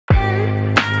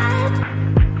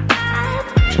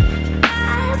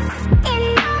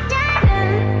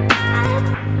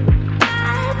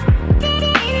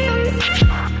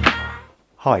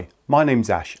Hi, my name's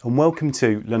Ash and welcome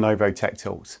to Lenovo Tech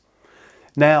Talks.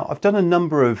 Now, I've done a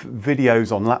number of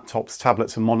videos on laptops,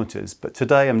 tablets and monitors, but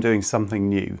today I'm doing something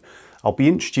new. I'll be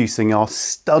introducing our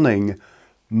stunning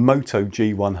Moto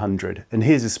G100, and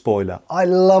here's a spoiler. I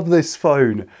love this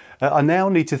phone. I now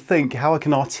need to think how I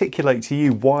can articulate to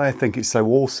you why I think it's so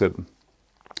awesome.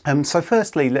 So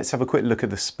firstly, let's have a quick look at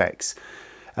the specs.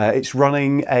 It's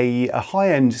running a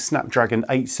high-end Snapdragon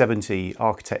 870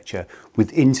 architecture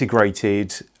with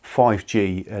integrated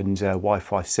 5G and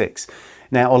Wi-Fi 6.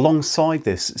 Now, alongside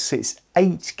this sits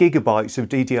 8 gigabytes of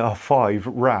DDR5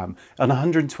 RAM and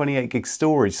 128 gig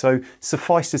storage, so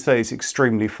suffice to say it's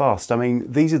extremely fast. I mean,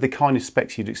 these are the kind of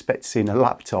specs you'd expect to see in a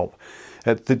laptop.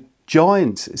 The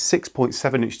giant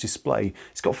 6.7-inch display,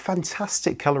 it's got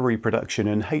fantastic colour reproduction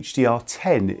and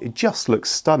HDR10, it just looks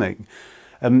stunning.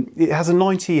 It has a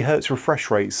 90 Hz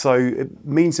refresh rate, so it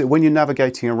means that when you're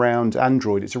navigating around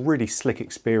Android, it's a really slick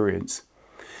experience.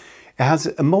 It has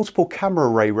a multiple camera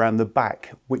array around the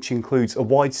back, which includes a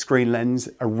widescreen lens,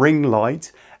 a ring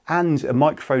light, and a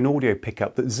microphone audio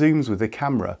pickup that zooms with the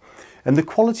camera. And the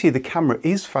quality of the camera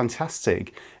is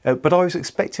fantastic, but I was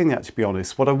expecting that, to be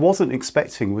honest. What I wasn't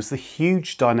expecting was the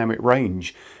huge dynamic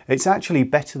range. It's actually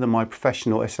better than my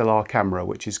professional SLR camera,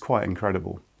 which is quite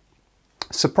incredible.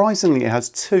 Surprisingly, it has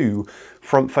 2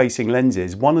 front-facing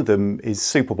lenses. One of them is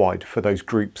super wide for those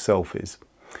group selfies.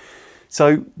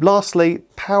 So lastly,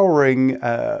 powering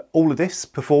all of this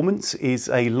performance is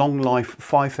a long life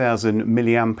 5000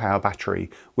 milliamp hour battery,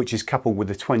 which is coupled with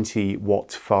a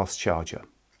 20-watt fast charger.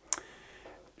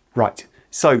 Right,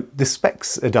 so the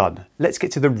specs are done. Let's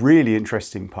get to the really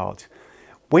interesting part.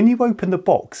 When you open the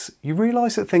box, you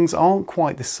realise that things aren't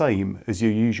quite the same as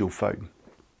your usual phone.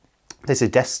 There's a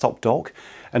desktop dock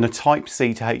and a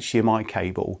Type-C to HDMI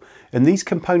cable, and these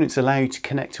components allow you to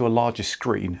connect to a larger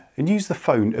screen and use the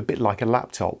phone a bit like a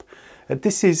laptop.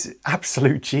 This is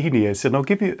absolute genius, and I'll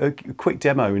give you a quick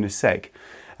demo in a sec.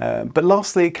 But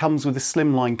lastly, it comes with a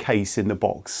slimline case in the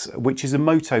box, which is a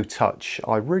Moto Touch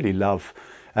I really love.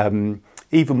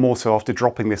 Even more so after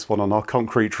dropping this one on our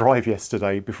concrete drive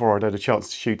yesterday before I'd had a chance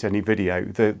to shoot any video.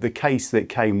 The case that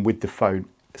came with the phone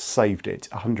saved it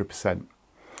 100%.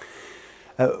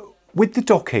 With the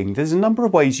docking, there's a number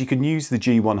of ways you can use the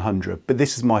G100, but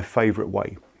this is my favourite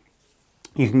way.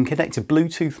 You can connect a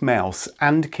Bluetooth mouse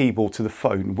and keyboard to the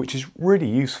phone, which is really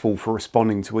useful for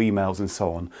responding to emails and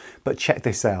so on. But check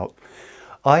this out.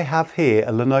 I have here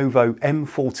a Lenovo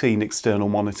M14 external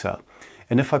monitor,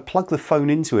 and if I plug the phone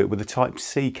into it with a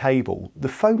Type-C cable, the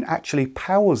phone actually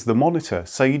powers the monitor,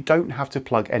 so you don't have to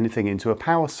plug anything into a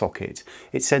power socket.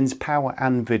 It sends power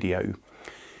and video.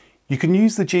 You can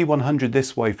use the G100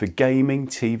 this way for gaming,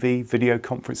 TV, video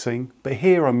conferencing, but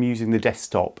here I'm using the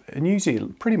desktop and using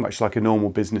it pretty much like a normal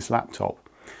business laptop.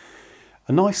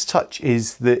 A nice touch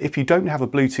is that if you don't have a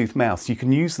Bluetooth mouse, you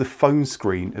can use the phone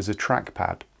screen as a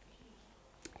trackpad.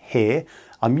 Here,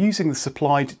 I'm using the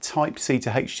supplied Type-C to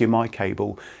HDMI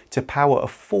cable to power a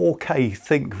 4K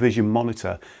ThinkVision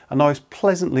monitor, and I was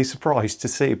pleasantly surprised to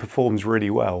see it performs really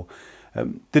well.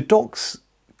 The dock's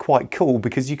quite cool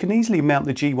because you can easily mount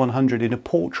the G100 in a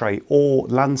portrait or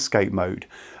landscape mode,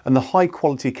 and the high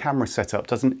quality camera setup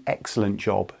does an excellent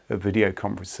job of video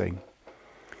conferencing.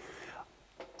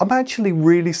 I'm actually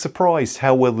really surprised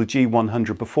how well the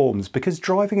G100 performs, because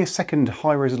driving a second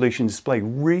high resolution display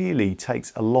really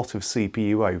takes a lot of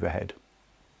CPU overhead.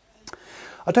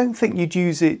 I don't think you'd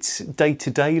use it day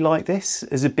to day like this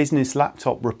as a business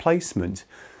laptop replacement,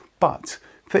 but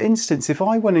for instance, if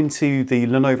I went into the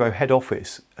Lenovo head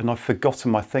office and I've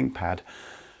forgotten my ThinkPad,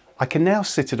 I can now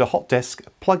sit at a hot desk,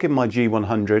 plug in my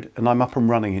G100 and I'm up and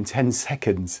running in 10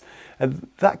 seconds. And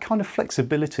that kind of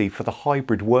flexibility for the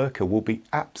hybrid worker will be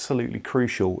absolutely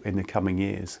crucial in the coming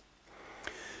years.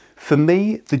 For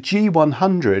me, the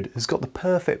G100 has got the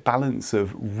perfect balance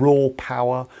of raw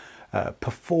power,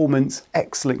 performance,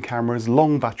 excellent cameras,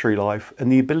 long battery life, and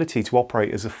the ability to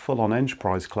operate as a full-on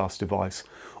enterprise class device.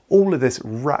 All of this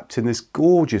wrapped in this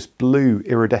gorgeous blue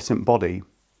iridescent body.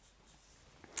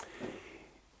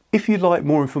 If you'd like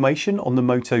more information on the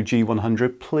Moto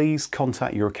G100, please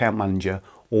contact your account manager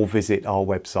or visit our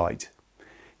website.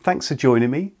 Thanks for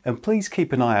joining me, and please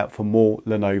keep an eye out for more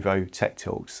Lenovo Tech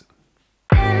Talks.